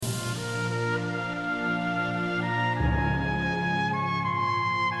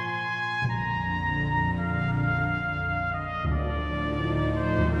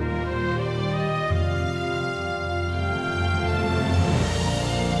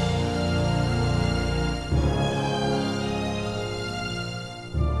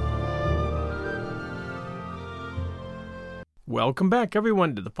Welcome back,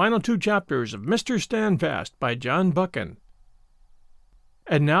 everyone, to the final 2 chapters of Mr. Standfast by John Buchan.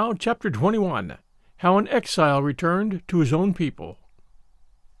 And now, Chapter 21, How an Exile Returned to His Own People.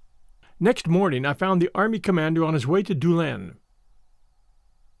 Next morning, I found the army commander on his way to Doullens.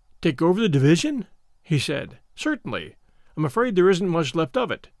 "Take over the division?" he said. "Certainly. I'm afraid there isn't much left of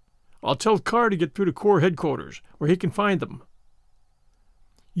it. I'll tell Carr to get through to Corps headquarters, where he can find them.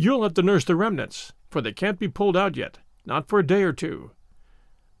 You'll have to nurse the remnants, for they can't be pulled out yet. Not for a day or 2.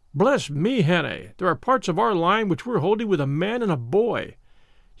 Bless me, Hannay, there are parts of our line which we're holding with a man and a boy.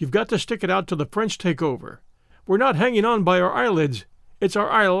 You've got to stick it out till the French take over. We're not hanging on by our eyelids. It's our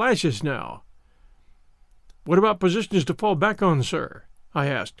eyelashes now." "What about positions to fall back on, sir?" I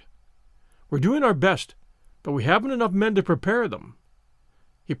asked. "We're doing our best, but we haven't enough men to prepare them."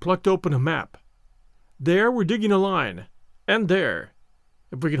 He plucked open a map. "There we're digging a line, and there.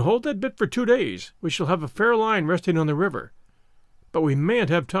 If we can hold that bit for 2 days, we shall have a fair line resting on the river. But we mayn't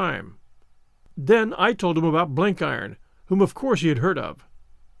have time." Then I told him about Blenkiron, whom of course he had heard of.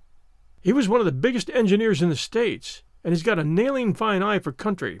 "He was one of the biggest engineers in the States, and he's got a nailing fine eye for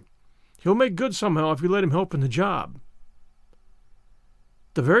country. He'll make good somehow if you let him help in the job."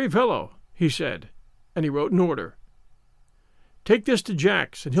 "The very fellow," he said, and he wrote an order. "Take this to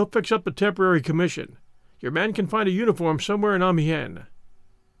Jacks, and he'll fix up a temporary commission. Your man can find a uniform somewhere in Amiens."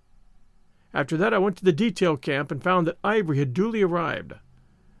 After that I went to the detail camp and found that Ivory had duly arrived.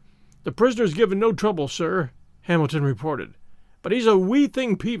 "The prisoner's given no trouble, sir," Hamilton reported, "but he's a wee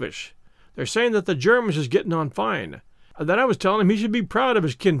thing peevish. They're saying that the Germans is getting on fine, and that I was telling him he should be proud of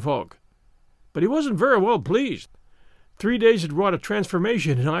his kinfolk. But he wasn't very well pleased. 3 days had wrought a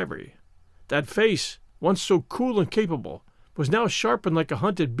transformation in Ivory. That face, once so cool and capable, was now sharpened like a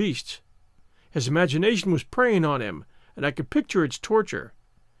hunted beast's. His imagination was preying on him, and I could picture its torture.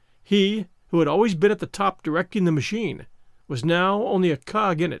 He, who had always been at the top directing the machine, was now only a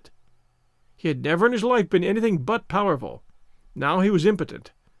cog in it. He had never in his life been anything but powerful. Now he was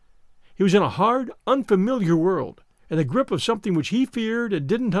impotent. He was in a hard, unfamiliar world, in the grip of something which he feared and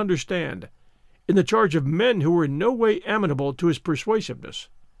didn't understand, in the charge of men who were in no way amenable to his persuasiveness.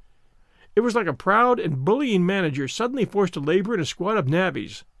 It was like a proud and bullying manager suddenly forced to labor in a squad of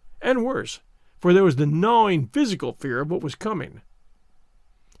navvies, and worse, for there was the gnawing physical fear of what was coming.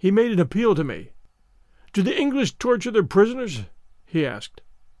 He made an appeal to me. "Do the English torture their prisoners?" he asked.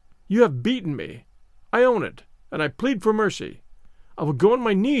 "You have beaten me. I own it, and I plead for mercy. I will go on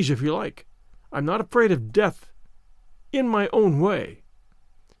my knees if you like. I'm not afraid of death. In my own way."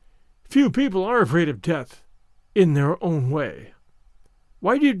 "Few people are afraid of death, in their own way.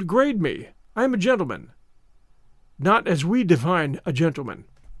 Why do you degrade me? I am a gentleman." "Not as we define a gentleman,"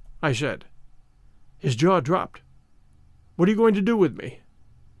 I said. His jaw dropped. "What are you going to do with me?"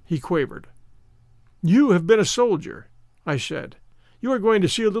 he quavered. "You have been a soldier," I said. "You are going to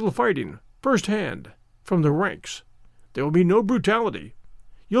see a little fighting, first hand, from the ranks. There will be no brutality.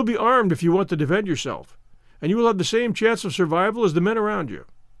 You'll be armed if you want to defend yourself, and you will have the same chance of survival as the men around you.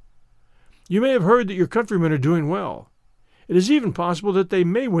 You may have heard that your countrymen are doing well. It is even possible that they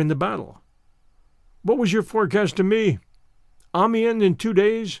may win the battle. What was your forecast to me? Amiens in 2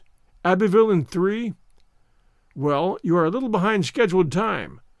 days? Abbeville in 3? Well, you are a little behind scheduled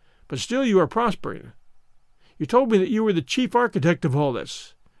time, but still you are prospering. You told me that you were the chief architect of all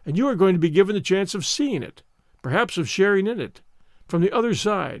this, and you are going to be given the chance of seeing it, perhaps of sharing in it, from the other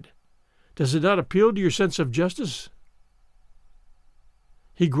side. Does it not appeal to your sense of justice?"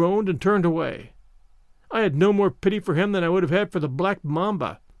 He groaned and turned away. I had no more pity for him than I would have had for the black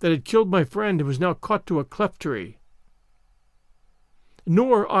mamba that had killed my friend and was now caught to a cleft tree.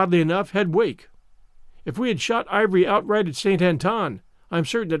 Nor, oddly enough, had Wake. If we had shot Ivory outright at St. Anton, I am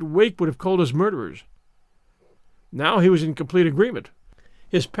certain that Wake would have called us murderers. Now he was in complete agreement.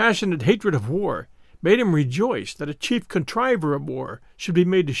 His passionate hatred of war made him rejoice that a chief contriver of war should be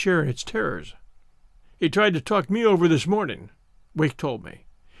made to share in its terrors. "He tried to talk me over this morning," Wake told me.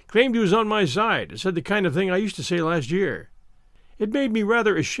 "Claimed he was on my side and said the kind of thing I used to say last year. It made me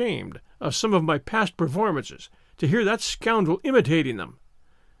rather ashamed of some of my past performances to hear that scoundrel imitating them.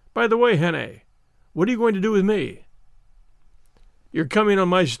 By the way, Hannay, what are you going to do with me?" "You're coming on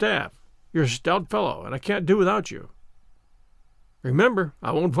my staff. You're a stout fellow, and I can't do without you." "Remember,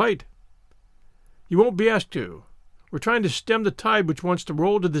 I won't fight." "You won't be asked to. We're trying to stem the tide which wants to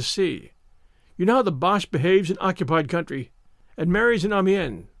roll to the sea. You know how the Boche behaves in occupied country, and marries in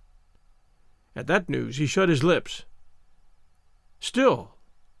Amiens." At that news he shut his lips. "Still,"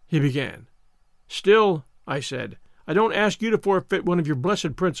 he began. "Still," I said, "I don't ask you to forfeit one of your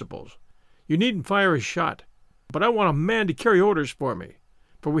blessed principles. You needn't fire a shot, but I want a man to carry orders for me,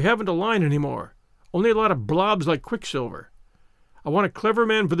 for we haven't a line any more, only a lot of blobs like Quicksilver. I want a clever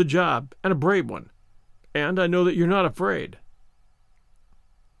man for the job, and a brave one. And I know that you're not afraid."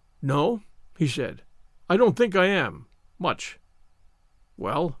 "No," he said. "I don't think I am. Much."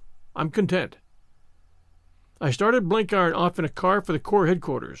 "Well, I'm content." I started Blenkiron off in a car for the Corps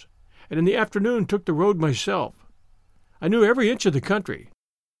headquarters, and in the afternoon took the road myself. I knew every inch of the country.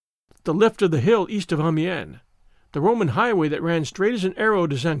 The lift of the hill east of Amiens, the Roman highway that ran straight as an arrow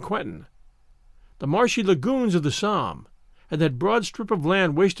to St. Quentin, the marshy lagoons of the Somme, and that broad strip of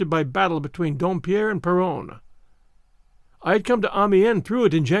land wasted by battle between Dompierre and Péronne. I had come to Amiens through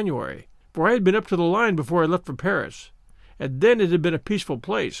it in January, for I had been up to the line before I left for Paris, and then it had been a peaceful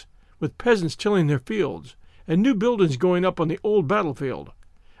place, with peasants tilling their fields, and new buildings going up on the old battlefield,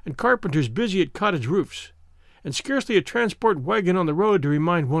 and carpenters busy at cottage roofs, and scarcely a transport wagon on the road to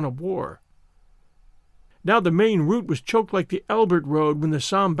remind one of war. Now the main route was choked like the Albert Road when the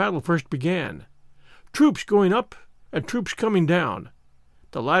Somme battle first began. Troops going up and troops coming down,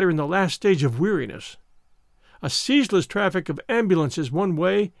 the latter in the last stage of weariness. A ceaseless traffic of ambulances one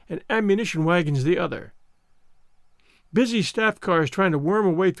way and ammunition wagons the other. Busy staff cars trying to worm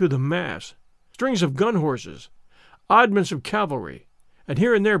a way through the mass, strings of gun horses, oddments of cavalry, and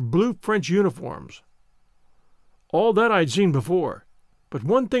here and there blue French uniforms. All that I'd seen before, but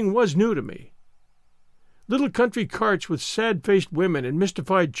one thing was new to me. Little country carts with sad-faced women and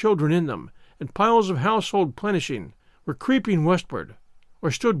mystified children in them, and piles of household plenishing, were creeping westward,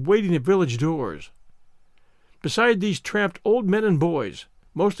 or stood waiting at village doors. Beside these tramped old men and boys,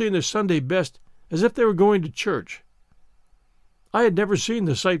 mostly in their Sunday best, as if they were going to church. I had never seen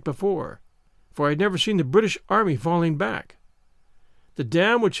the sight before, for I had never seen the British army falling back. The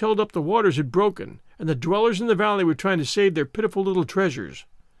dam which held up the waters had broken, and the dwellers in the valley were trying to save their pitiful little treasures.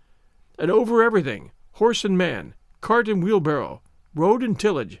 And over everything, horse and man, cart and wheelbarrow, road and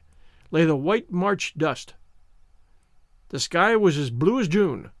tillage, lay the white March dust. The sky was as blue as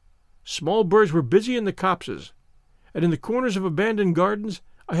June. Small birds were busy in the copses, and in the corners of abandoned gardens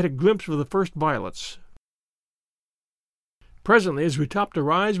I had a glimpse of the first violets. Presently, as we topped a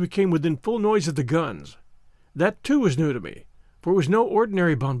rise, we came within full noise of the guns. That, too, was new to me, for it was no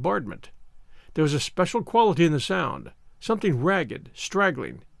ordinary bombardment. There was a special quality in the sound, something ragged,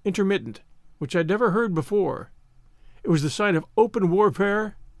 straggling, intermittent, which I'd never heard before. It was the sign of open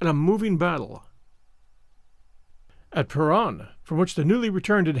warfare and a moving battle. At Péronne, from which the newly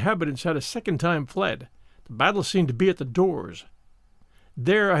returned inhabitants had a second time fled, the battle seemed to be at the doors.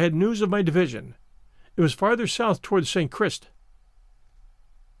 There I had news of my division. It was farther south toward St. Christ.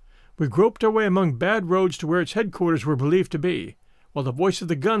 We groped our way among bad roads to where its headquarters were believed to be, while the voice of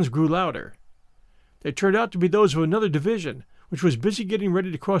the guns grew louder. They turned out to be those of another division, which was busy getting ready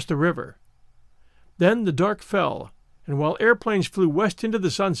to cross the river. Then the dark fell, and while airplanes flew west into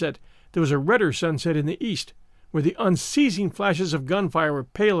the sunset, there was a redder sunset in the east, where the unceasing flashes of gunfire were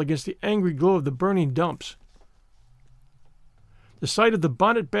pale against the angry glow of the burning dumps. The sight of the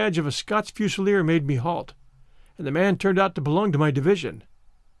bonnet badge of a Scots Fusilier made me halt, and the man turned out to belong to my division.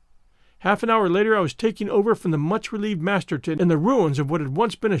 Half an hour later I was taking over from the much-relieved Masterton in the ruins of what had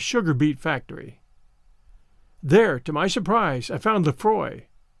once been a sugar beet factory. There, to my surprise, I found Lefroy.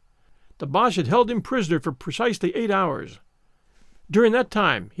 The Boche had held him prisoner for precisely 8 hours. During that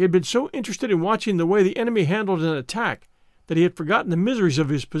time he had been so interested in watching the way the enemy handled an attack that he had forgotten the miseries of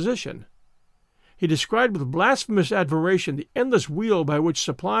his position. He described with blasphemous admiration the endless wheel by which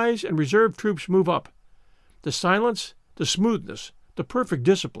supplies and reserve troops move up, the silence, the smoothness, the perfect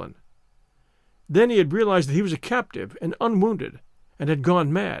discipline. Then he had realized that he was a captive and unwounded, and had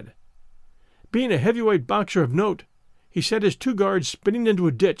gone mad. Being a heavyweight boxer of note, he set his 2 guards spinning into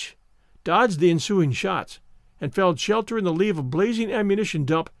a ditch, dodged the ensuing shots, and found shelter in the lee of a blazing ammunition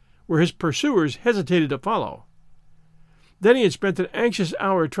dump where his pursuers hesitated to follow. Then he had spent an anxious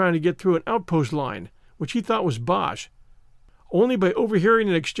hour trying to get through an outpost line, which he thought was Boche. Only by overhearing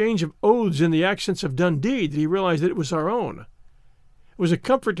an exchange of oaths in the accents of Dundee did he realize that it was our own. It was a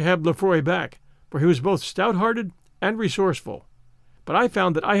comfort to have Lefroy back, for he was both stout-hearted and resourceful. But I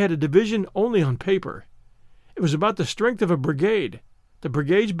found that I had a division only on paper. It was about the strength of a brigade, the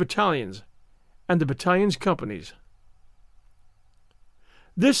brigade's battalions, and the battalion's companies.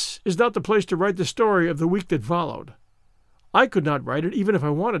 This is not the place to write the story of the week that followed. I could not write it even if I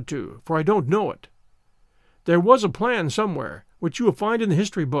wanted to, for I don't know it. There was a plan somewhere, which you will find in the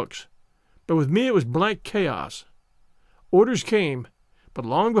history books, but with me it was blank chaos. Orders came, but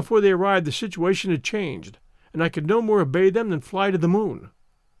long before they arrived the situation had changed, and I could no more obey them than fly to the moon.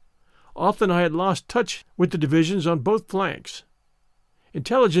 Often I had lost touch with the divisions on both flanks.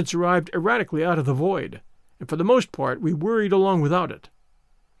 Intelligence arrived erratically out of the void, and for the most part we worried along without it.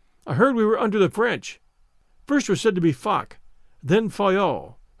 I heard we were under the French. First was said to be Foch, then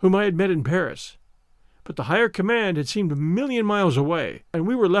Fayol, whom I had met in Paris. But the higher command had seemed a million miles away, and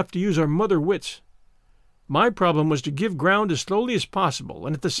we were left to use our mother wits. My problem was to give ground as slowly as possible,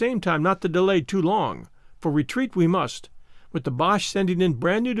 and at the same time not to delay too long, for retreat we must, with the Boche sending in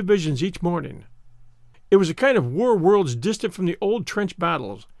brand new divisions each morning. It was a kind of war worlds distant from the old trench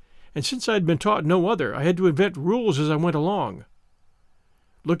battles, and since I had been taught no other, I had to invent rules as I went along.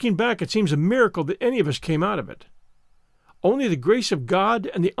 Looking back, it seems a miracle that any of us came out of it. Only the grace of God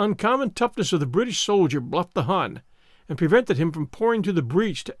and the uncommon toughness of the British soldier bluffed the Hun and prevented him from pouring through the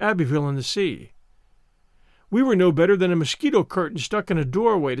breach to Abbeville in the sea. We were no better than a mosquito curtain stuck in a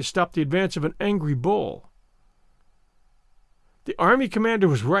doorway to stop the advance of an angry bull. The army commander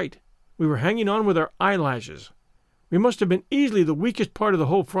was right. We were hanging on with our eyelashes. We must have been easily the weakest part of the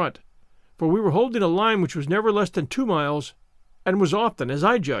whole front, for we were holding a line which was never less than 2 miles, and was often, as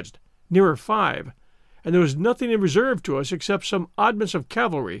I judged, nearer 5, and there was nothing in reserve to us except some oddments of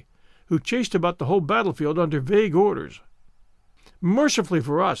cavalry, who chased about the whole battlefield under vague orders. Mercifully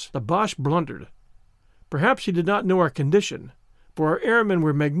for us, the Boche blundered. Perhaps he did not know our condition, for our airmen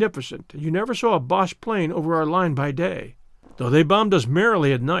were magnificent, and you never saw a Boche plane over our line by day, though they bombed us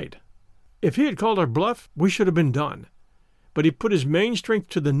merrily at night. If he had called our bluff, we should have been done. But he put his main strength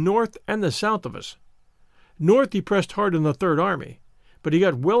to the north and the south of us. North he pressed hard on the Third Army, but he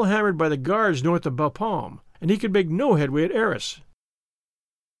got well hammered by the Guards north of Bapaume, and he could make no headway at Arras.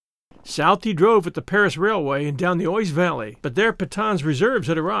 South he drove at the Paris Railway and down the Oise Valley, but there Pétain's reserves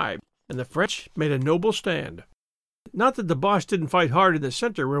had arrived, and the French made a noble stand. Not that the Boche didn't fight hard in the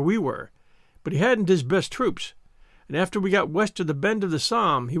center where we were, but he hadn't his best troops, and after we got west of the bend of the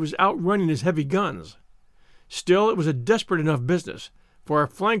Somme, he was outrunning his heavy guns. Still, it was a desperate enough business, for our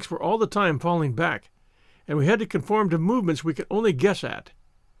flanks were all the time falling back, and we had to conform to movements we could only guess at.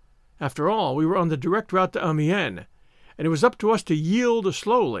 After all, we were on the direct route to Amiens, and it was up to us to yield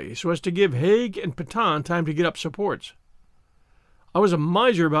slowly so as to give Haig and Pétain time to get up supports. I was a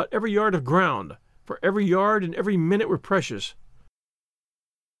miser about every yard of ground, for every yard and every minute were precious.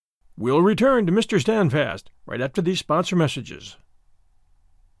 We'll return to Mr. Standfast right after these sponsor messages.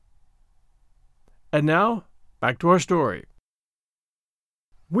 And now, back to our story.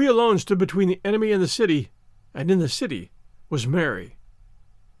 We alone stood between the enemy and the city, and in the city was Mary.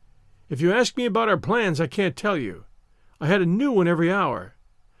 If you ask me about our plans, I can't tell you. I had a new one every hour.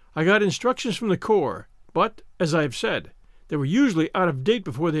 I got instructions from the Corps, but, as I have said, they were usually out of date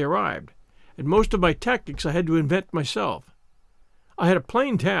before they arrived, and most of my tactics I had to invent myself. I had a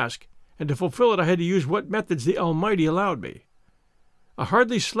plain task, and to fulfill it I had to use what methods the Almighty allowed me. I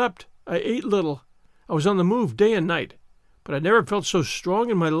hardly slept, I ate little, I was on the move day and night, but I never felt so strong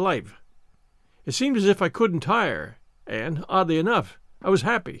in my life. It seemed as if I couldn't tire, and, oddly enough, I was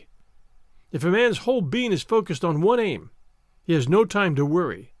happy. If a man's whole being is focused on one aim, he has no time to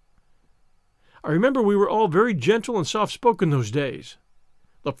worry. I remember we were all very gentle and soft-spoken those days.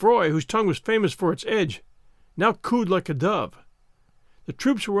 Lefroy, whose tongue was famous for its edge, now cooed like a dove. The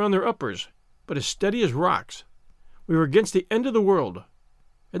troops were on their uppers, but as steady as rocks. We were against the end of the world,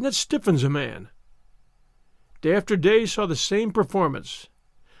 and that stiffens a man. Day after day saw the same performance.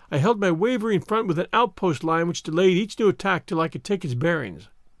 I held my wavering front with an outpost line which delayed each new attack till I could take its bearings.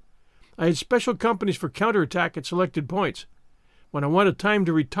 I had special companies for counterattack at selected points, when I wanted time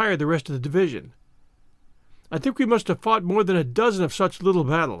to retire the rest of the division. I think we must have fought more than a dozen of such little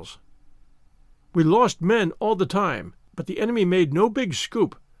battles. We lost men all the time, but the enemy made no big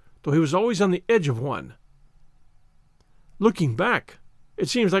scoop, though he was always on the edge of one. Looking back, it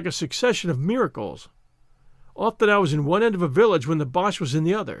seems like a succession of miracles. Often I was in one end of a village when the Boche was in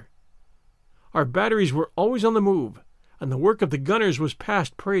the other. Our batteries were always on the move, and the work of the gunners was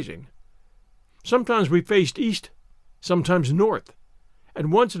past praising. Sometimes we faced east, sometimes north,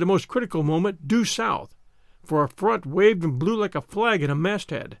 and once at a most critical moment due south, for our front waved and blew like a flag at a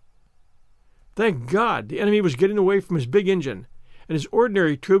masthead. Thank God the enemy was getting away from his big engine, and his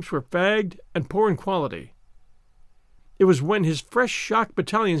ordinary troops were fagged and poor in quality. It was when his fresh shock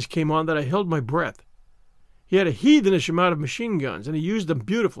battalions came on that I held my breath. He had a heathenish amount of machine guns, and he used them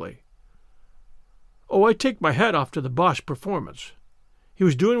beautifully. Oh, I take my hat off to the Boche performance. He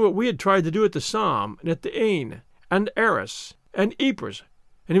was doing what we had tried to do at the Somme, and at the Aisne, and Arras, and Ypres,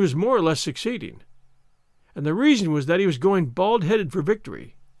 and he was more or less succeeding. And the reason was that he was going bald-headed for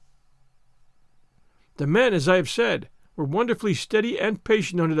victory. The men, as I have said, were wonderfully steady and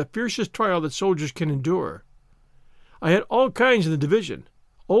patient under the fiercest trial that soldiers can endure. I had all kinds in the division,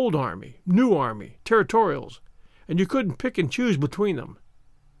 old army, new army, territorials, and you couldn't pick and choose between them.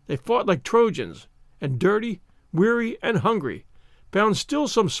 They fought like Trojans, and dirty, weary, and hungry, found still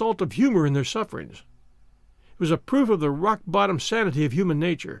some salt of humor in their sufferings. It was a proof of the rock-bottom sanity of human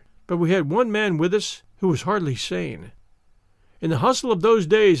nature, but we had one man with us who was hardly sane. In the hustle of those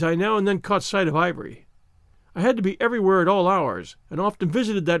days I now and then caught sight of Ivory. I had to be everywhere at all hours, and often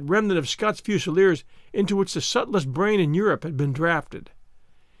visited that remnant of Scots Fusiliers into which the subtlest brain in Europe had been drafted.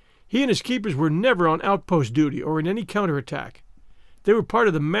 He and his keepers were never on outpost duty or in any counterattack. They were part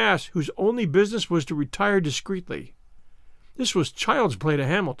of the mass whose only business was to retire discreetly. This was child's play to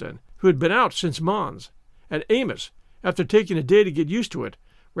Hamilton, who had been out since Mons, and Amos, after taking a day to get used to it,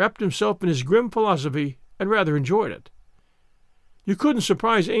 wrapped himself in his grim philosophy and rather enjoyed it. You couldn't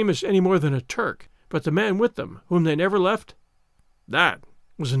surprise Amos any more than a Turk, but the man with them, whom they never left, that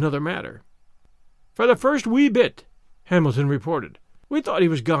was another matter. "For the first wee bit," Hamilton reported, "we thought he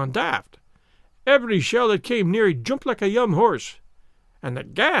was gone daft. Every shell that came near he jumped like a young horse. And the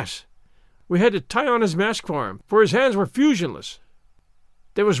gas! We had to tie on his mask for him, for his hands were fusionless.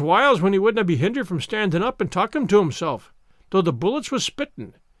 There was whiles when he wouldn't be hindered from standing up and talking to himself, though the bullets was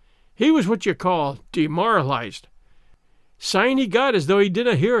spitting. He was what you call demoralized. Sign he got as though he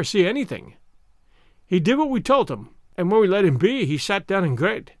didn't hear or see anything. He did what we told him, and when we let him be, he sat down and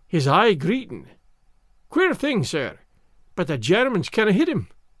grit, his eye greeting. Queer thing, sir, but the Germans canna hit him.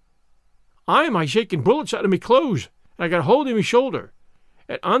 I'm shaking bullets out of me clothes, and I got a hold of me shoulder,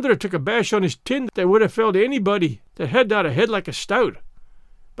 and Andra took a bash on his tin that would have felled anybody that had not a head like a stout.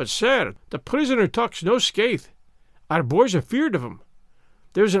 But, sir, the prisoner talks no scathe. Our boys are feared of him.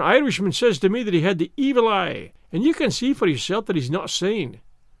 There's an Irishman says to me that he had the evil eye, and you can see for yourself that he's not sane.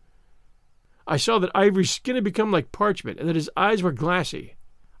 I saw that Ivory's skin had become like parchment, and that his eyes were glassy.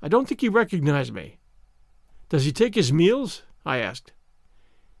 I don't think he recognized me. Does he take his meals? I asked.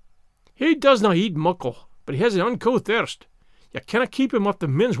 He does not eat muckle, but he has an unco thirst. You cannot keep him off the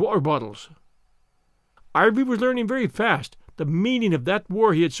men's water bottles. Ivory was learning very fast the meaning of that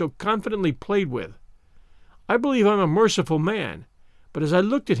war he had so confidently played with. I believe I'm a merciful man, but as I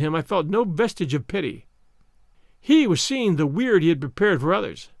looked at him I felt no vestige of pity. He was seeing the weird he had prepared for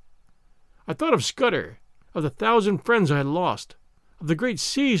others. I thought of Scudder, of the 1,000 friends I had lost, of the great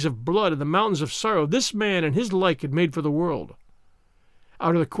seas of blood and the mountains of sorrow this man and his like had made for the world.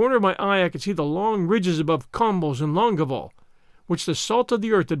 Out of the corner of my eye I could see the long ridges above Combos and Longueval, which the salt of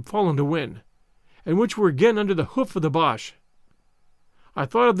the earth had fallen to win, and which were again under the hoof of the Boche. I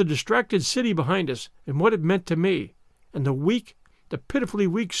thought of the distracted city behind us and what it meant to me, and the pitifully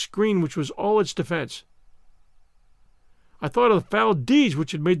weak screen which was all its defense. I thought of the foul deeds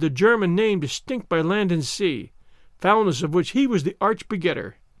which had made the German name distinct by land and sea, foulness of which he was the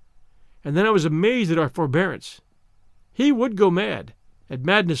arch-begetter. And then I was amazed at our forbearance. He would go mad, and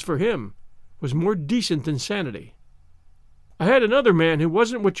madness for him was more decent than sanity. I had another man who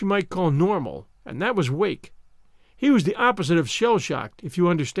wasn't what you might call normal, and that was Wake. He was the opposite of shell-shocked, if you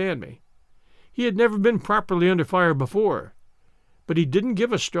understand me. He had never been properly under fire before, but he didn't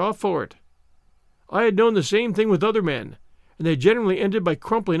give a straw for it. I had known the same thing with other men, and they generally ended by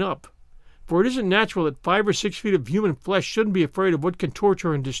crumpling up, for it isn't natural that 5 or 6 feet of human flesh shouldn't be afraid of what can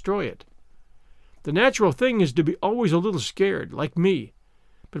torture and destroy it. The natural thing is to be always a little scared, like me,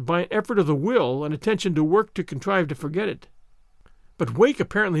 but by an effort of the will and attention to work to contrive to forget it. But Wake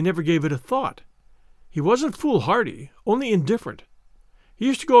apparently never gave it a thought. He wasn't foolhardy, only indifferent. He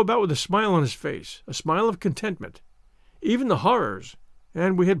used to go about with a smile on his face, a smile of contentment. Even the horrors,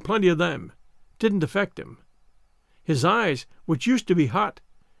 and we had plenty of them, didn't affect him. His eyes, which used to be hot,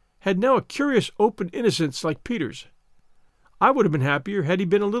 had now a curious open innocence like Peter's. I would have been happier had he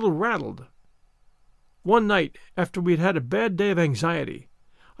been a little rattled. One night, after we had had a bad day of anxiety,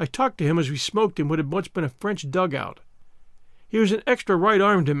 I talked to him as we smoked in what had once been a French dugout. He was an extra right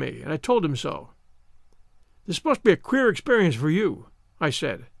arm to me, and I told him so. "This must be a queer experience for you," I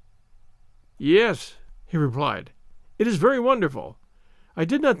said. "Yes," he replied. "It is very wonderful. I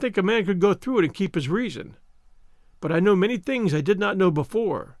did not think a man could go through it and keep his reason. But I know many things I did not know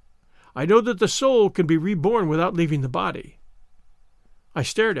before. I know that the soul can be reborn without leaving the body." I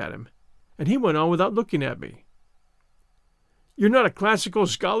stared at him, and he went on without looking at me. "You're not a classical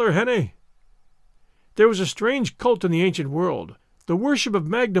scholar, Henne?" There was a strange cult in the ancient world, the worship of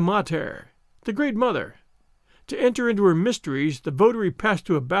Magna Mater, the Great Mother. To enter into her mysteries, the votary passed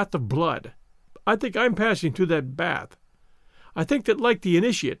through a bath of blood. I think I'm passing through that bath. I think that, like the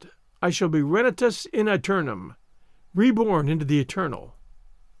initiate, I shall be renitus in aeternum, reborn into the eternal.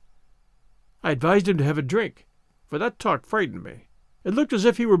 I advised him to have a drink, for that talk frightened me. It looked as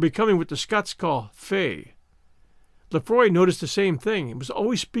if he were becoming what the Scots call fey. Lefroy noticed the same thing and was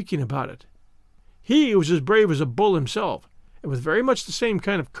always speaking about it. He was as brave as a bull himself, and with very much the same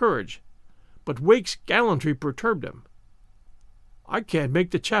kind of courage, but Wake's gallantry perturbed him. "I can't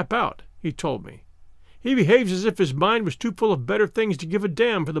make the chap out," he told me. He behaves as if his mind was too full of better things to give a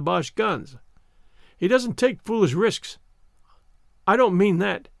damn for the Boche guns. He doesn't take foolish risks. I don't mean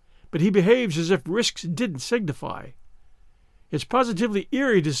that, but he behaves as if risks didn't signify. It's positively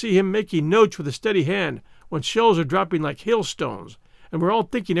eerie to see him making notes with a steady hand when shells are dropping like hailstones, and we're all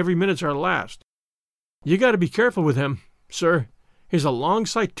thinking every minute's our last. You got to be careful with him, sir. He's a long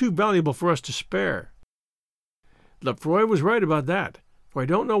sight too valuable for us to spare. Lefroy was right about that, for I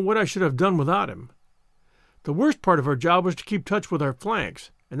don't know what I should have done without him. The worst part of our job was to keep touch with our flanks,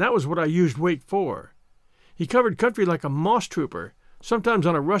 and that was what I used Wake for. He covered country like a moss trooper, sometimes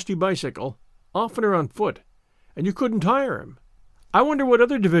on a rusty bicycle, oftener on foot, and you couldn't tire him. I wonder what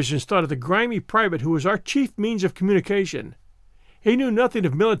other divisions thought of the grimy private who was our chief means of communication. He knew nothing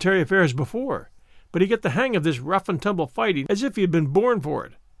of military affairs before, but he got the hang of this rough-and-tumble fighting as if he had been born for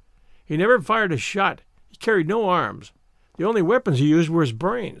it. He never fired a shot. He carried no arms. The only weapons he used were his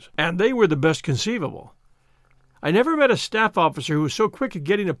brains, and they were the best conceivable. I never met a staff officer who was so quick at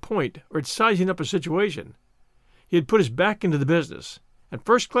getting a point or at sizing up a situation. He had put his back into the business, and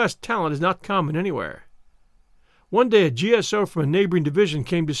first-class talent is not common anywhere. One day a GSO from a neighboring division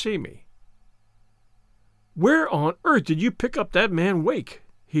came to see me. "Where on earth did you pick up that man Wake?"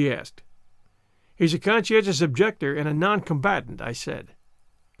 he asked. "He's a conscientious objector and a non-combatant," I said.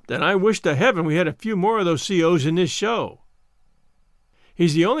 "Then I wish to heaven we had a few more of those COs in this show.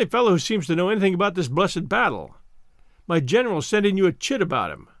 He's the only fellow who seems to know anything about this blessed battle. My general's sending you a chit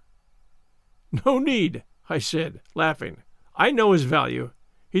about him." "No need," I said, laughing. "I know his value.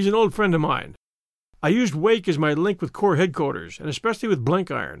 He's an old friend of mine." I used Wake as my link with Corps headquarters, and especially with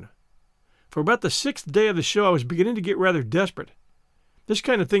Blenkiron. For about the 6th day of the show I was beginning to get rather desperate. This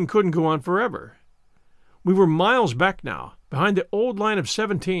kind of thing couldn't go on forever. We were miles back now, behind the old line of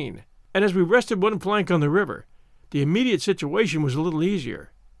 17, and as we rested one flank on the river, the immediate situation was a little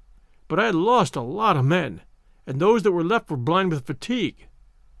easier. But I had lost a lot of men, and those that were left were blind with fatigue.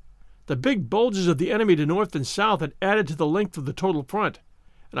 The big bulges of the enemy to north and south had added to the length of the total front,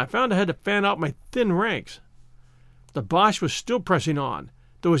 and I found I had to fan out my thin ranks. The Boche was still pressing on,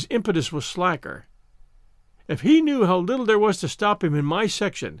 though his impetus was slacker. If he knew how little there was to stop him in my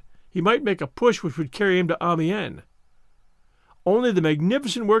section, he might make a push which would carry him to Amiens. Only the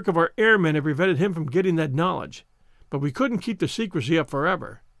magnificent work of our airmen had prevented him from getting that knowledge, but we couldn't keep the secrecy up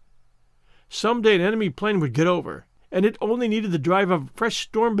forever. Some day an enemy plane would get over, and it only needed the drive of a fresh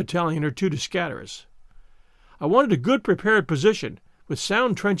storm battalion or two to scatter us. I wanted a good prepared position, with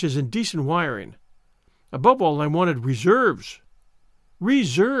sound trenches and decent wiring. Above all, I wanted reserves.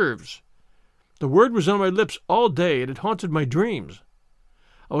 Reserves! The word was on my lips all day, and it haunted my dreams.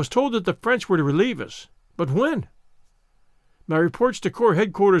 I was told that the French were to relieve us, but when? My reports to Corps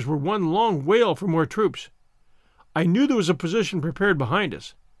headquarters were one long wail for more troops. I knew there was a position prepared behind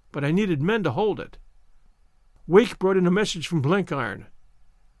us, but I needed men to hold it. Wake brought in a message from Blenkiron.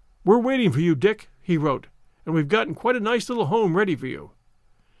 "We're waiting for you, Dick," he wrote, "and we've gotten quite a nice little home ready for you.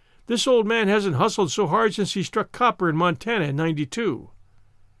 This old man hasn't hustled so hard since he struck copper in Montana in '92.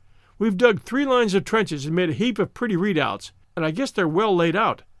 We've dug 3 lines of trenches and made a heap of pretty readouts, and I guess they're well laid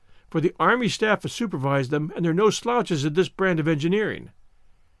out, for the Army staff has supervised them, and they're no slouches at this brand of engineering.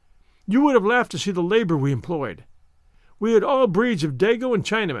 You would have laughed to see the labor we employed. We had all breeds of Dago and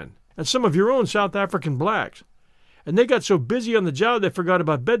Chinamen, and some of your own South African blacks, and they got so busy on the job they forgot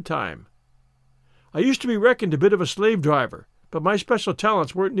about bedtime. I used to be reckoned a bit of a slave driver, but my special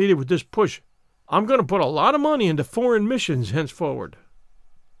talents weren't needed with this push. I'm going to put a lot of money into foreign missions henceforward."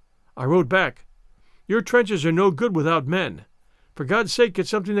 I wrote back, "Your trenches are no good without men. For God's sake, get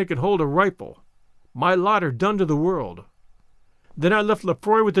something that can hold a rifle. My lot are done to the world." Then I left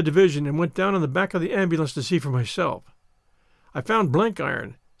Lefroy with the division and went down on the back of the ambulance to see for myself. I found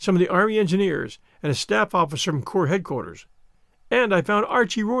Blenkiron, some of the Army engineers, and a staff officer from Corps headquarters. And I found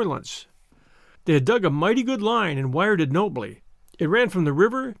Archie Roylance. They had dug a mighty good line and wired it nobly. It ran from the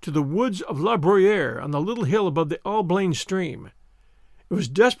river to the woods of La Bruyere on the little hill above the Alblaine stream. It was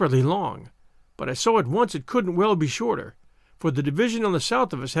desperately long, but I saw at once it couldn't well be shorter, for the division on the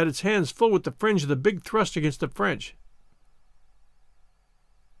south of us had its hands full with the fringe of the big thrust against the French.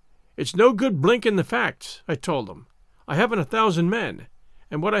 "It's no good blinking the facts," I told them. "I haven't 1,000 men,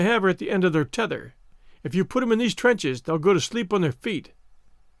 and what I have are at the end of their tether. If you put them in these trenches, they'll go to sleep on their feet.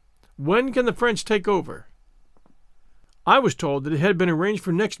 When can the French take over?" I was told that it had been arranged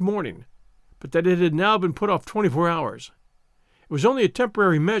for next morning, but that it had now been put off 24 hours. It was only a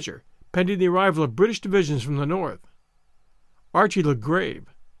temporary measure, pending the arrival of British divisions from the north. Archie looked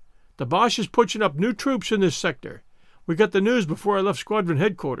grave. "The Boche is pushing up new troops in this sector. We got the news before I left squadron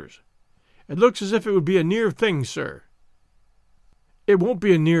headquarters. It looks as if it would be a near thing, sir." "It won't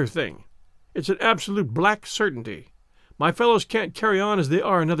be a near thing. It's an absolute black certainty. My fellows can't carry on as they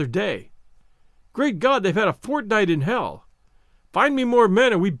are another day. Great God, they've had a fortnight in hell. Find me more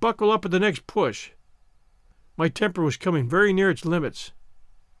men, and we buckle up at the next push." My temper was coming very near its limits.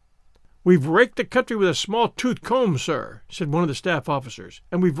 "We've raked the country with a small-toothed comb, sir," said one of the staff officers,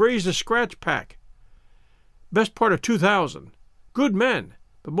 "and we've raised a scratch pack. Best part of 2,000. Good men,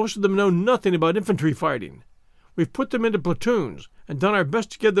 but most of them know nothing about infantry fighting. We've put them into platoons and done our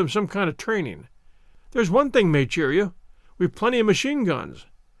best to give them some kind of training. There's one thing may cheer you. We've plenty of machine guns.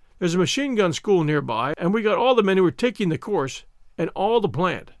 There's a machine gun school nearby, and we got all the men who are taking the course, and all the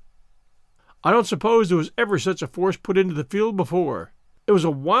plant. I don't suppose there was ever such a force put into the field before. It was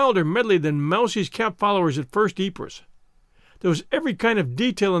a wilder medley than Mousie's Cap followers at First Ypres. There was every kind of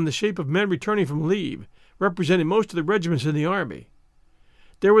detail in the shape of men returning from leave, representing most of the regiments in the army.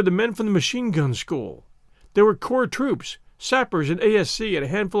 There were the men from the machine gun school. There were corps troops, sappers and ASC, and a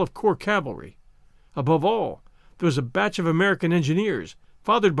handful of corps cavalry. Above all, there was a batch of American engineers,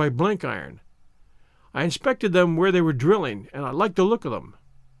 fathered by blank iron. I inspected them where they were drilling, and I liked the look of them.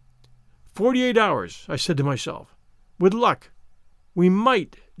 48 hours, I said to myself. With luck, we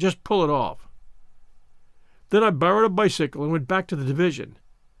might just pull it off. Then I borrowed a bicycle and went back to the division.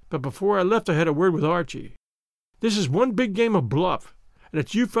 But before I left, I had a word with Archie. This is one big game of bluff, and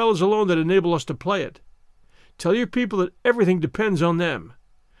it's you fellows alone that enable us to play it. Tell your people that everything depends on them.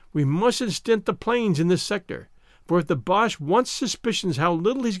 We mustn't stint the planes in this sector, for if the Boche once suspicions how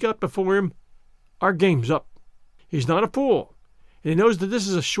little he's got before him, our game's up. He's not a fool, and he knows that this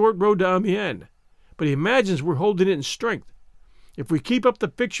is a short road to Amiens, but he imagines we're holding it in strength. If we keep up the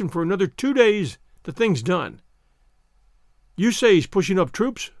fiction for another 2 days, the thing's done. You say he's pushing up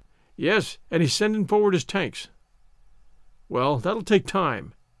troops? Yes, and he's sending forward his tanks. Well, that'll take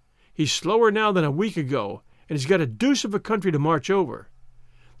time. He's slower now than a week ago, and he's got a deuce of a country to march over.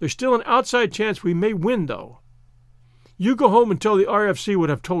 There's still an outside chance we may win, though. You go home and tell the RFC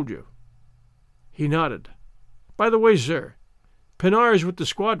what I've told you." He nodded. "By the way, sir, Pinard is with the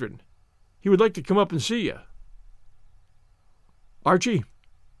squadron. He would like to come up and see you." "Archie,"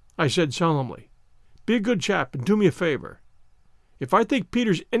 I said solemnly, "be a good chap and do me a favor. If I think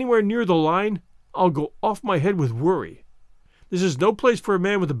Peter's anywhere near the line, I'll go off my head with worry. This is no place for a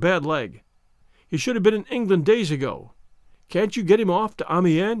man with a bad leg. He should have been in England days ago. Can't you get him off to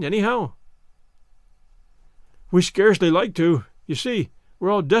Amiens, anyhow?" "We scarcely like to. You see,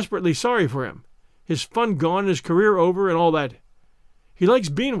 we're all desperately sorry for him. His fun gone and his career over and all that. He likes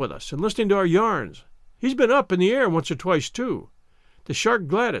being with us and listening to our yarns. He's been up in the air once or twice, too. The Shark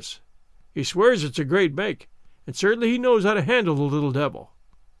Gladys. He swears it's a great make, and certainly he knows how to handle the little devil."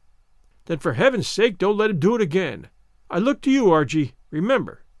 "Then for heaven's sake don't let him do it again. I look to you, Archie.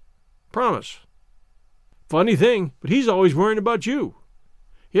 Remember. Promise." "Funny thing, but he's always worrying about you.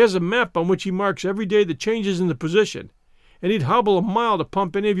 He has a map on which he marks every day the changes in the position, and he'd hobble a mile to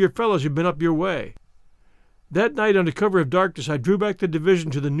pump any of your fellows who've been up your way." That night, under cover of darkness, I drew back the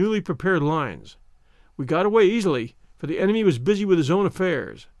division to the newly prepared lines. We got away easily, for the enemy was busy with his own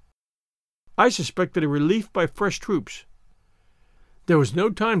affairs. I suspected a relief by fresh troops. There was no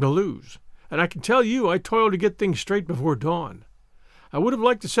time to lose, and I can tell you I toiled to get things straight before dawn. I would have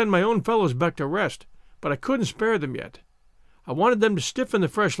liked to send my own fellows back to rest, but I couldn't spare them yet. I wanted them to stiffen the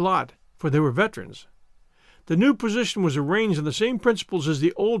fresh lot, for they were veterans. The new position was arranged on the same principles as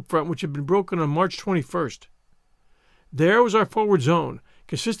the old front which had been broken on March 21st. There was our forward zone,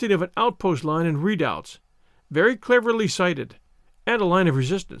 consisting of an outpost line and redoubts, very cleverly sited, and a line of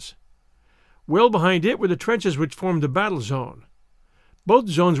resistance. Well behind it were the trenches which formed the battle zone. Both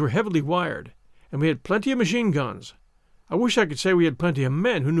zones were heavily wired, and we had plenty of machine guns. I wish I could say we had plenty of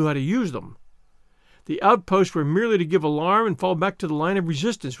men who knew how to use them. The outposts were merely to give alarm and fall back to the line of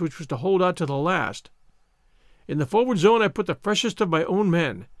resistance which was to hold out to the last. In the forward zone I put the freshest of my own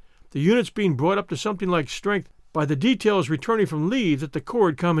men, the units being brought up to something like strength by the details returning from leave that the Corps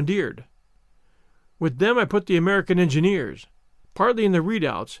had commandeered. With them I put the American engineers, partly in the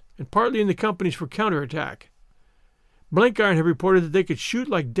redoubts and partly in the companies for counterattack. Blenkiron had reported that they could shoot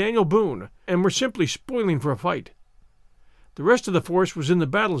like Daniel Boone and were simply spoiling for a fight. The rest of the force was in the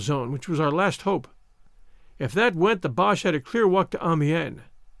battle zone, which was our last hope. If that went, the Boche had a clear walk to Amiens.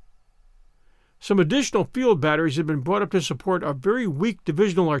 Some additional field batteries had been brought up to support our very weak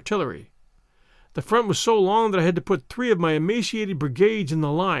divisional artillery. The front was so long that I had to put 3 of my emaciated brigades in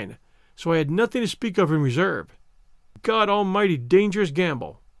the line, so I had nothing to speak of in reserve. God almighty, dangerous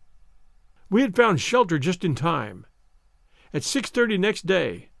gamble. We had found shelter just in time. At 6:30 next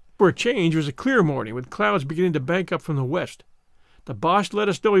day, for a change, it was a clear morning with clouds beginning to bank up from the west. The Boche let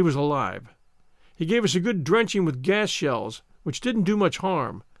us know he was alive. He gave us a good drenching with gas shells, which didn't do much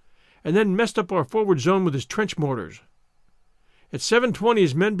harm, and then messed up our forward zone with his trench mortars. At 7:20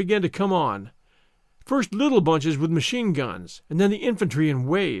 his men began to come on, first little bunches with machine guns, and then the infantry in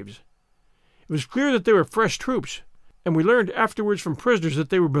waves. It was clear that they were fresh troops, and we learned afterwards from prisoners that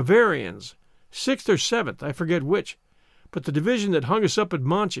they were Bavarians, 6th or 7th, I forget which, but the division that hung us up at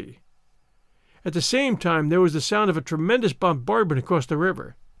Monchy. At the same time there was the sound of a tremendous bombardment across the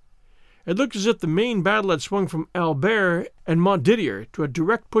river. It looked as if the main battle had swung from Albert and Montdidier to a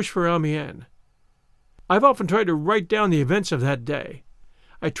direct push for Amiens. I've often tried to write down the events of that day.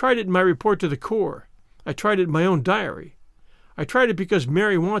 I tried it in my report to the Corps. I tried it in my own diary. I tried it because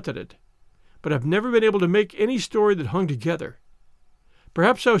Mary wanted it. But I've never been able to make any story that hung together.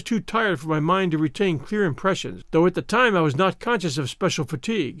 Perhaps I was too tired for my mind to retain clear impressions, though at the time I was not conscious of special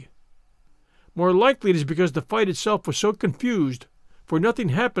fatigue. More likely it is because the fight itself was so confused, for nothing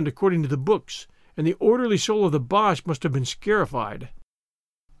happened according to the books, and the orderly soul of the Boche must have been scarified.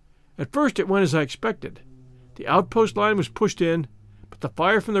 At first it went as I expected. The outpost line was pushed in, but the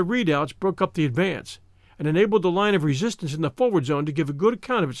fire from the redoubts broke up the advance, and enabled the line of resistance in the forward zone to give a good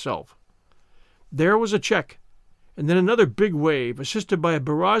account of itself. There was a check, and then another big wave, assisted by a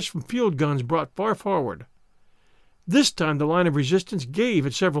barrage from field guns brought far forward. This time the line of resistance gave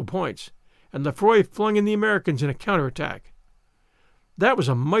at several points, and Lefroy flung in the Americans in a counterattack. That was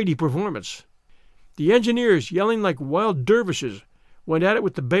a mighty performance. The engineers, yelling like wild dervishes, went at it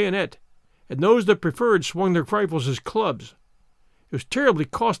with the bayonet, and those that preferred swung their rifles as clubs. It was terribly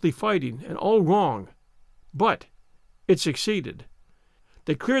costly fighting, and all wrong. But it succeeded.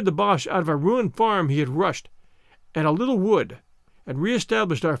 They cleared the Boche out of a ruined farm he had rushed, and a little wood, and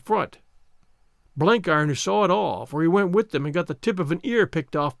re-established our front. Blenkiron, who saw it all, for he went with them and got the tip of an ear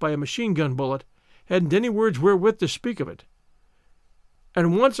picked off by a machine-gun bullet, hadn't any words wherewith to speak of it.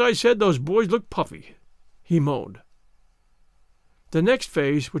 "And once I said those boys looked puffy," he moaned. The next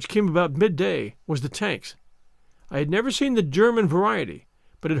phase, which came about midday, was the tanks. I had never seen the German variety,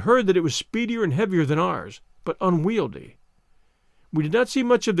 but had heard that it was speedier and heavier than ours, but unwieldy. We did not see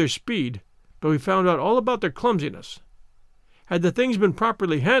much of their speed, but we found out all about their clumsiness. Had the things been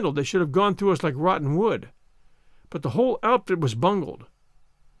properly handled, they should have gone through us like rotten wood. But the whole outfit was bungled.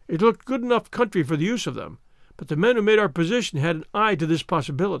 It looked good enough country for the use of them, but the men who made our position had an eye to this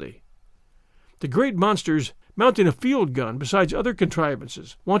possibility. The great monsters, mounting a field gun besides other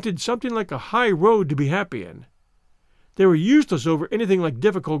contrivances, wanted something like a high road to be happy in. They were useless over anything like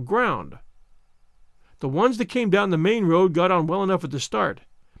difficult ground. The ones that came down the main road got on well enough at the start,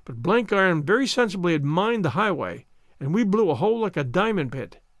 but Blenkiron very sensibly had mined the highway, and we blew a hole like a diamond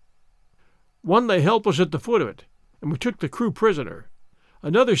pit. One lay helpless at the foot of it, and we took the crew prisoner.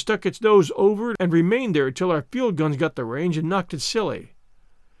 Another stuck its nose over and remained there till our field guns got the range and knocked it silly.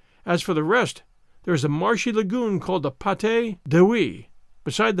 As for the rest, there is a marshy lagoon called the Pâté d'Ouy,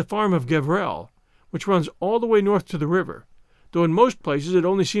 beside the farm of Gevrel, which runs all the way north to the river, though in most places it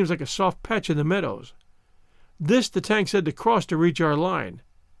only seems like a soft patch in the meadows. This the tanks had to cross to reach our line,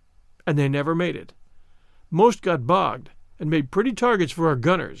 and they never made it. Most got bogged, and made pretty targets for our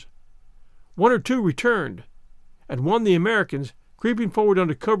gunners. One or two returned, and one, the Americans, creeping forward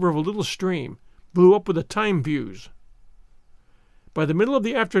under cover of a little stream, blew up with a time fuse. By the middle of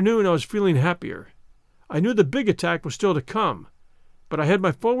the afternoon I was feeling happier. I knew the big attack was still to come, but I had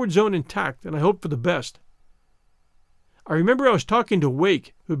my forward zone intact, and I hoped for the best. I remember I was talking to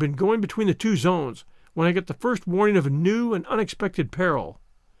Wake, who had been going between the two zones, when I got the first warning of a new and unexpected peril.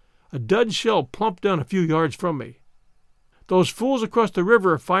 A dud shell plumped down a few yards from me. "Those fools across the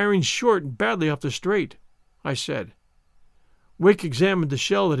river are firing short and badly off the straight," I said. Wake examined the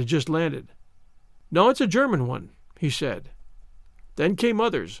shell that had just landed. "No, it's a German one," he said. Then came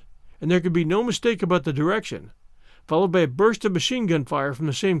others, and there could be no mistake about the direction, followed by a burst of machine-gun fire from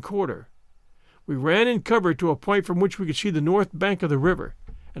the same quarter. We ran in cover to a point from which we could see the north bank of the river,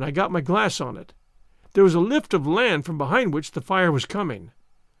 and I got my glass on it. There was a lift of land from behind which the fire was coming.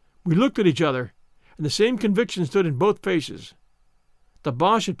 We looked at each other, and the same conviction stood in both faces. The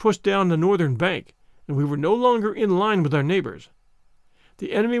Boche had pushed down the northern bank, and we were no longer in line with our neighbors.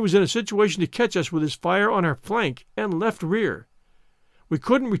 The enemy was in a situation to catch us with his fire on our flank and left rear. We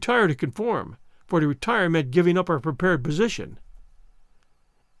couldn't retire to conform, for to retire meant giving up our prepared position.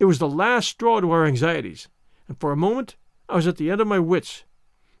 It was the last straw to our anxieties, and for a moment I was at the end of my wits.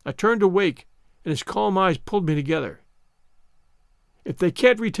 I turned to Wake, and his calm eyes pulled me together. "If they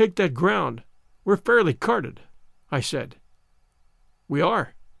can't retake that ground, we're fairly carted," I said. "We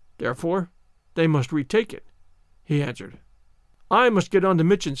are. Therefore, they must retake it," he answered. I must get on to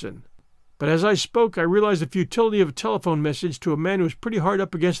Mitchinson, but as I spoke I realized the futility of a telephone message to a man who was pretty hard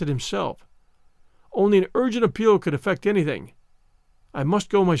up against it himself. Only an urgent appeal could effect anything. I must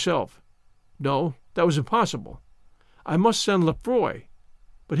go myself. No, that was impossible. I must send Lefroy,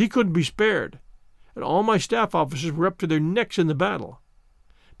 but he couldn't be spared, and all my staff officers were up to their necks in the battle.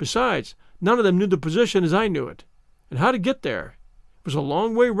 Besides, none of them knew the position as I knew it, and how to get there. It was a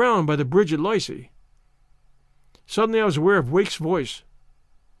long way round by the bridge at Loisy. Suddenly I was aware of Wake's voice.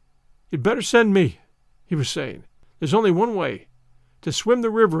 "You'd better send me," he was saying. "There's only one way, to swim the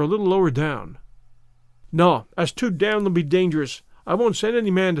river a little lower down." "No, that's too damnably dangerous. I won't send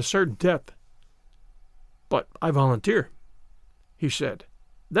any man to certain death." "But I volunteer," he said.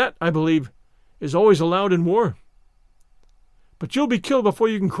 "That, I believe, is always allowed in war." "But you'll be killed before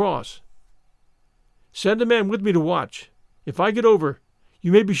you can cross." "Send a man with me to watch. If I get over,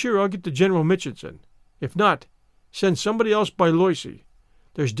 you may be sure I'll get to General Mitchinson. If not, send somebody else by Loisy.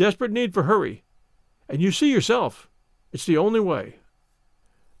 There's desperate need for hurry, and you see yourself, it's the only way."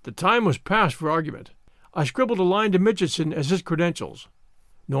 The time was past for argument. I scribbled a line to Mitchinson as his credentials.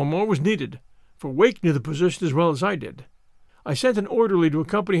 No more was needed, for Wake knew the position as well as I did. I sent an orderly to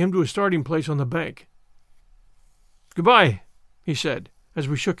accompany him to a starting place on the bank. "Goodbye," he said, as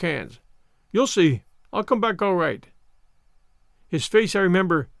we shook hands. "You'll see, I'll come back all right." His face, I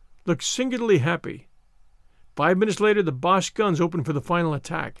remember, looked singularly happy. 5 minutes later, the Boche guns opened for the final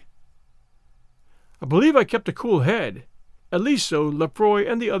attack. I believe I kept a cool head. At least so Lefroy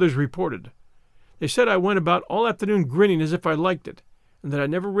and the others reported. They said I went about all afternoon grinning as if I liked it, and that I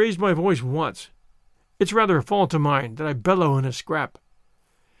never raised my voice once. It's rather a fault of mine that I bellow in a scrap.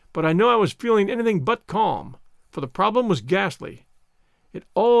 But I know I was feeling anything but calm, for the problem was ghastly. It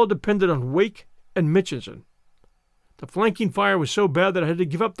all depended on Wake and Mitchinson. The flanking fire was so bad that I had to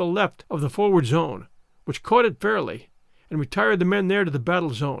give up the left of the forward zone, which caught it fairly, and retired the men there to the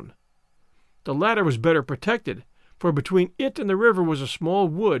battle zone. The latter was better protected, for between it and the river was a small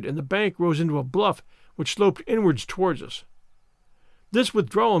wood, and the bank rose into a bluff which sloped inwards towards us. This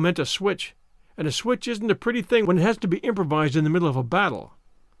withdrawal meant a switch, and a switch isn't a pretty thing when it has to be improvised in the middle of a battle.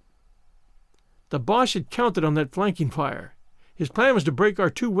 The Boche had counted on that flanking fire. His plan was to break our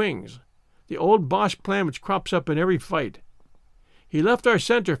two wings, the old Boche plan which crops up in every fight. He left our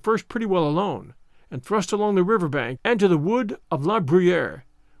center first pretty well alone, and thrust along the river bank and to the wood of La Bruyere,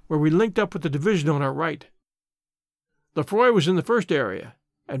 where we linked up with the division on our right. Lefroy was in the first area,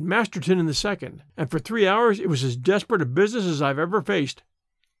 and Masterton in the second, and for 3 hours it was as desperate a business as I've ever faced.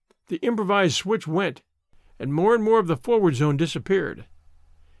 The improvised switch went, and more of the forward zone disappeared. It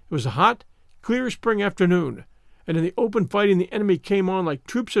was a hot, clear spring afternoon, and in the open fighting the enemy came on like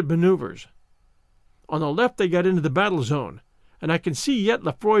troops at maneuvers. On the left they got into the battle zone, and I can see yet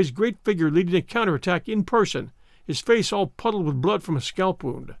Lefroy's great figure leading a counterattack in person, his face all puddled with blood from a scalp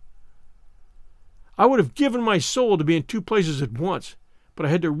wound. I would have given my soul to be in two places at once, but I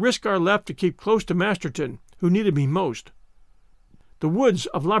had to risk our left to keep close to Masterton, who needed me most. The woods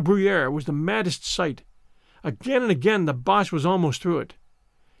of La Bruyere was the maddest sight. Again and again the Boche was almost through it.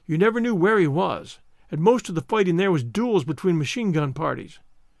 You never knew where he was, and most of the fighting there was duels between machine-gun parties.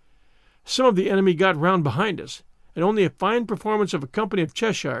 Some of the enemy got round behind us, and only a fine performance of a company of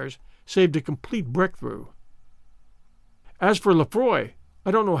Cheshires saved a complete breakthrough. As for Lefroy,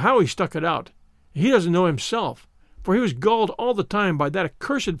 I don't know how he stuck it out. He doesn't know himself, for he was galled all the time by that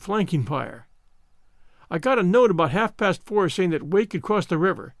accursed flanking fire. I got a note about 4:30 saying that Wake had crossed the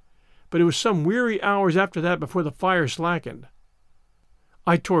river, but it was some weary hours after that before the fire slackened.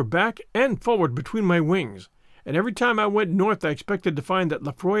 I tore back and forward between my wings, and every time I went north I expected to find that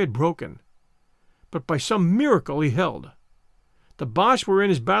Lefroy had broken. But by some miracle he held. The Boche were in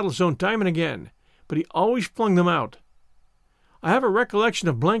his battle zone time and again, but he always flung them out. I have a recollection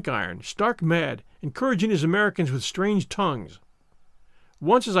of Blenkiron, stark mad, encouraging his Americans with strange tongues.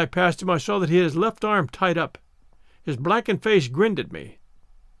 Once as I passed him I saw that he had his left arm tied up. His blackened face grinned at me.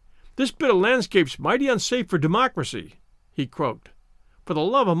 "This bit of landscape's mighty unsafe for democracy," he croaked. "For the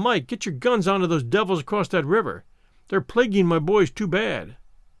love of Mike, get your guns onto those devils across that river. They're plaguing my boys too bad."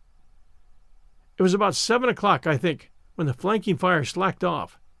 It was about 7 o'clock, I think, when the flanking fire slacked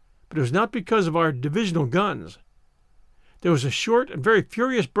off, but it was not because of our divisional guns. There was a short and very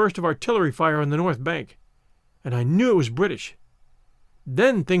furious burst of artillery fire on the north bank, and I knew it was British.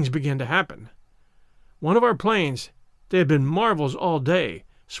 Then things began to happen. One of our planes, they had been marvels all day,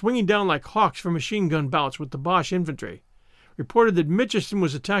 swinging down like hawks for machine-gun bouts with the Boche infantry, reported that Mitchinson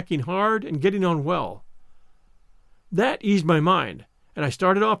was attacking hard and getting on well. That eased my mind, and I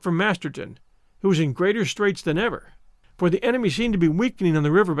started off for Masterton, who was in greater straits than ever, for the enemy seemed to be weakening on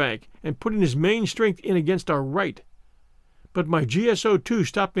the river bank and putting his main strength in against our right. But my GSO-2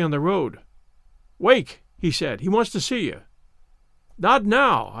 stopped me on the road. "Wake," he said. "He wants to see you." "Not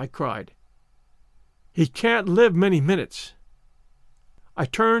now," I cried. "He can't live many minutes." I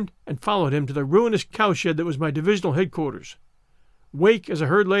turned and followed him to the ruinous cowshed that was my divisional headquarters. Wake, as I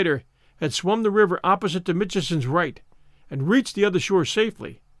heard later, had swum the river opposite to Mitchison's right and reached the other shore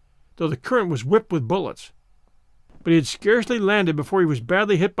safely, though the current was whipped with bullets. But he had scarcely landed before he was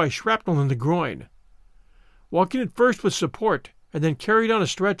badly hit by shrapnel in the groin. Walking at first with support and then carried on a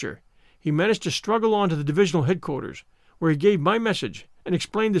stretcher, he managed to struggle on to the divisional headquarters, where he gave my message and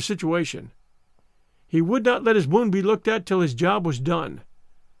explained the situation. He would not let his wound be looked at till his job was done.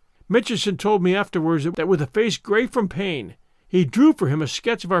 Mitchison told me afterwards that with a face gray from pain, he drew for him a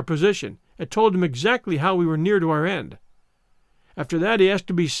sketch of our position and told him exactly how we were near to our end. After that he asked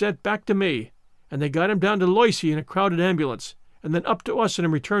to be sent back to me, and they got him down to Loisy in a crowded ambulance, and then up to us in a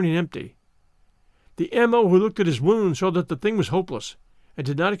returning empty. The M.O. who looked at his wound saw that the thing was hopeless, and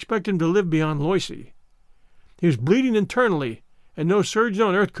did not expect him to live beyond Loisy. He was bleeding internally, and no surgeon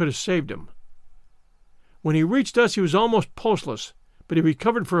on earth could have saved him. When he reached us he was almost pulseless, but he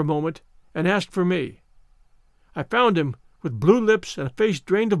recovered for a moment and asked for me. I found him, with blue lips and a face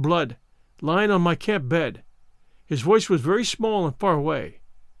drained of blood, lying on my camp bed. His voice was very small and far away.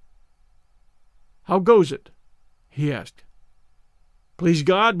 "How goes it?" he asked. "Please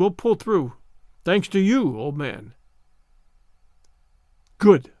God, we'll pull through. Thanks to you, old man."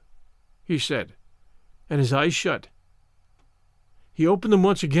 "Good," he said, and his eyes shut. He opened them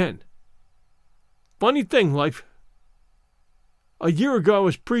once again. "Funny thing, life. A year ago I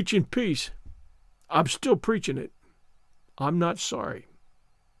was preaching peace. I'm still preaching it. I'm not sorry."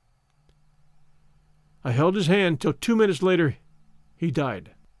 I held his hand till 2 minutes later he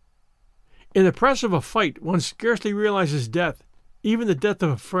died. In the press of a fight, one scarcely realizes death, even the death of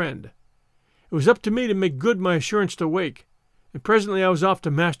a friend. It was up to me to make good my assurance to Wake, and presently I was off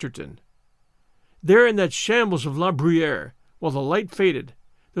to Masterton. There in that shambles of La Bruyere, while the light faded,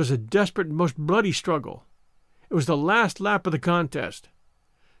 there was a desperate and most bloody struggle. It was the last lap of the contest.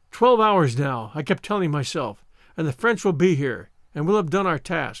 12 hours now, I kept telling myself, and the French will be here, and we'll have done our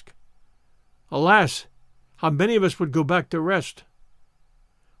task. Alas, how many of us would go back to rest?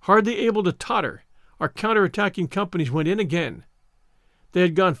 Hardly able to totter, our counter-attacking companies went in again. They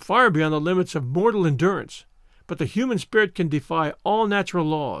had gone far beyond the limits of mortal endurance, but the human spirit can defy all natural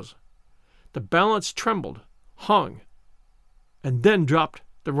laws. The balance trembled, hung, and then dropped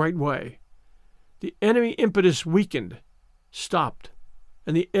the right way. The enemy impetus weakened, stopped,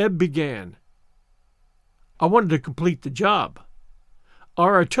 and the ebb began. I wanted to complete the job.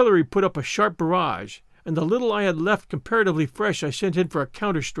 Our artillery put up a sharp barrage, and the little I had left comparatively fresh I sent in for a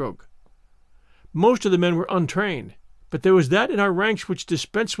counterstroke. Most of the men were untrained, but there was that in our ranks which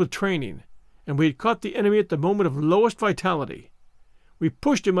dispensed with training, and we had caught the enemy at the moment of lowest vitality. We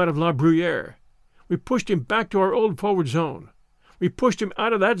pushed him out of La Bruyere. We pushed him back to our old forward zone. We pushed him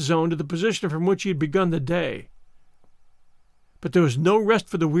out of that zone to the position from which he had begun the day. But there was no rest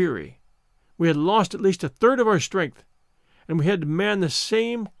for the weary. We had lost at least a third of our strength, and we had to man the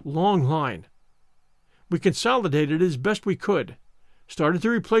same long line. We consolidated it as best we could, started to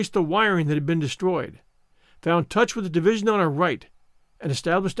replace the wiring that had been destroyed, found touch with the division on our right, and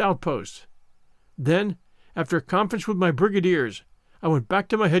established outposts. Then, after a conference with my brigadiers, I went back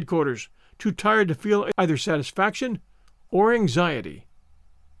to my headquarters, too tired to feel either satisfaction or anxiety.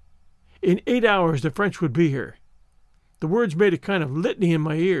 In 8 hours the French would be here. The words made a kind of litany in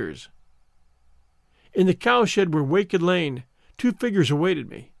my ears. In the cowshed where Wake had lain, 2 figures awaited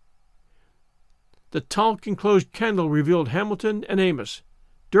me. The talc-enclosed candle revealed Hamilton and Amos,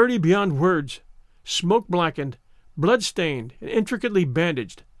 dirty beyond words, smoke-blackened, blood-stained, and intricately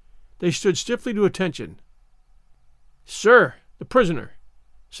bandaged. They stood stiffly to attention. "Sir, the prisoner,"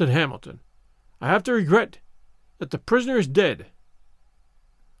 said Hamilton. "I have to regret that the prisoner is dead."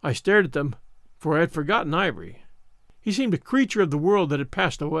 I stared at them, for I had forgotten Ivory. He seemed a creature of the world that had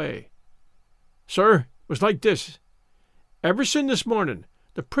passed away. "Sir, it was like this. Ever since this morning,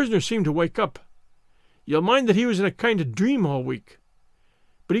 the prisoner seemed to wake up. You'll mind that he was in a kind of dream all week.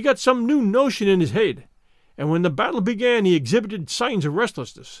 But he got some new notion in his head, and when the battle began he exhibited signs of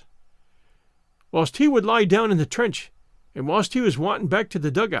restlessness. Whilst he would lie down in the trench, and whilst he was wanting back to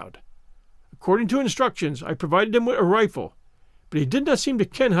the dugout. According to instructions, I provided him with a rifle, but he did not seem to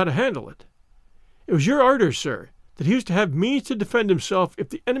ken how to handle it. It was your orders, sir, that he was to have means to defend himself if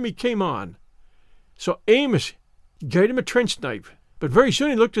the enemy came on. So Amos gave him a trench knife, but very soon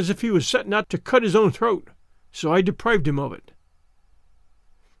he looked as if he was setting out to cut his own throat, so I deprived him of it."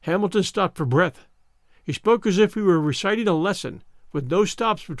 Hamilton stopped for breath. He spoke as if he were reciting a lesson, with no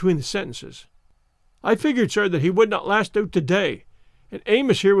stops between the sentences. "I figured, sir, that he would not last out today, and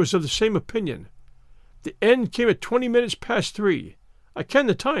Amos here was of the same opinion. The end came at 20 minutes past 3. I ken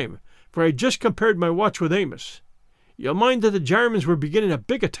the time, for I had just compared my watch with Amos. you'll mind that the Germans were beginning a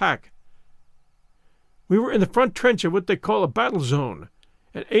big attack. We were in the front trench of what they call a battle zone,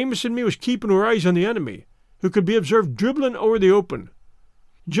 and Amos and me was keeping our eyes on the enemy, who could be observed dribbling over the open.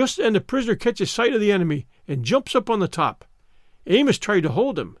 Just then the prisoner catches sight of the enemy and jumps up on the top. Amos tried to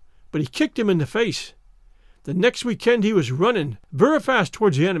hold him, but he kicked him in the face. The next we kenned he was running very fast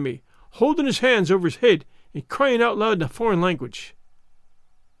towards the enemy, holding his hands over his head and crying out loud in a foreign language.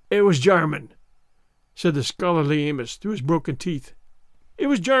 "It was German," said the scholarly Amos through his broken teeth. "It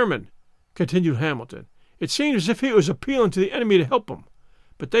was German," continued Hamilton. "It seemed as if he was appealing to the enemy to help him,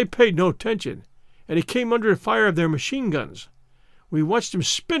 but they paid no attention, and he came under the fire of their machine guns. We watched him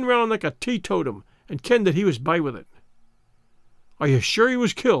spin round like a teetotum and kenned that he was by with it." "Are you sure he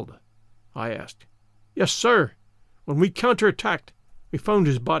was killed?" I asked. "Yes, sir. When we counter-attacked, we found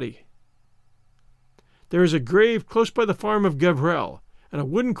his body." There is a grave close by the farm of Gavrel, and a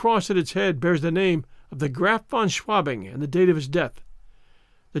wooden cross at its head bears the name of the Graf von Schwabing and the date of his death.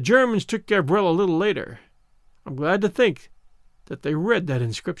 The Germans took Gavrel a little later. I'm glad to think that they read that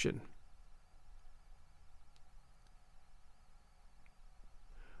inscription.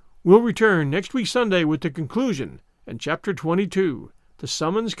 We'll return next week Sunday with the conclusion and Chapter 22, The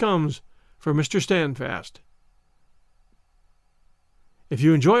Summons Comes for Mr. Standfast. If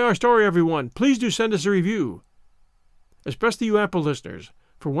you enjoy our story, everyone, please do send us a review, especially you Apple listeners,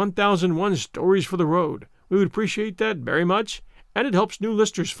 for 1001 Stories for the Road. We would appreciate that very much, and it helps new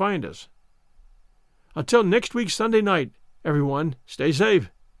listeners find us. Until next week Sunday night, everyone, stay safe,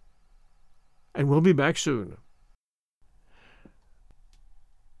 and we'll be back soon.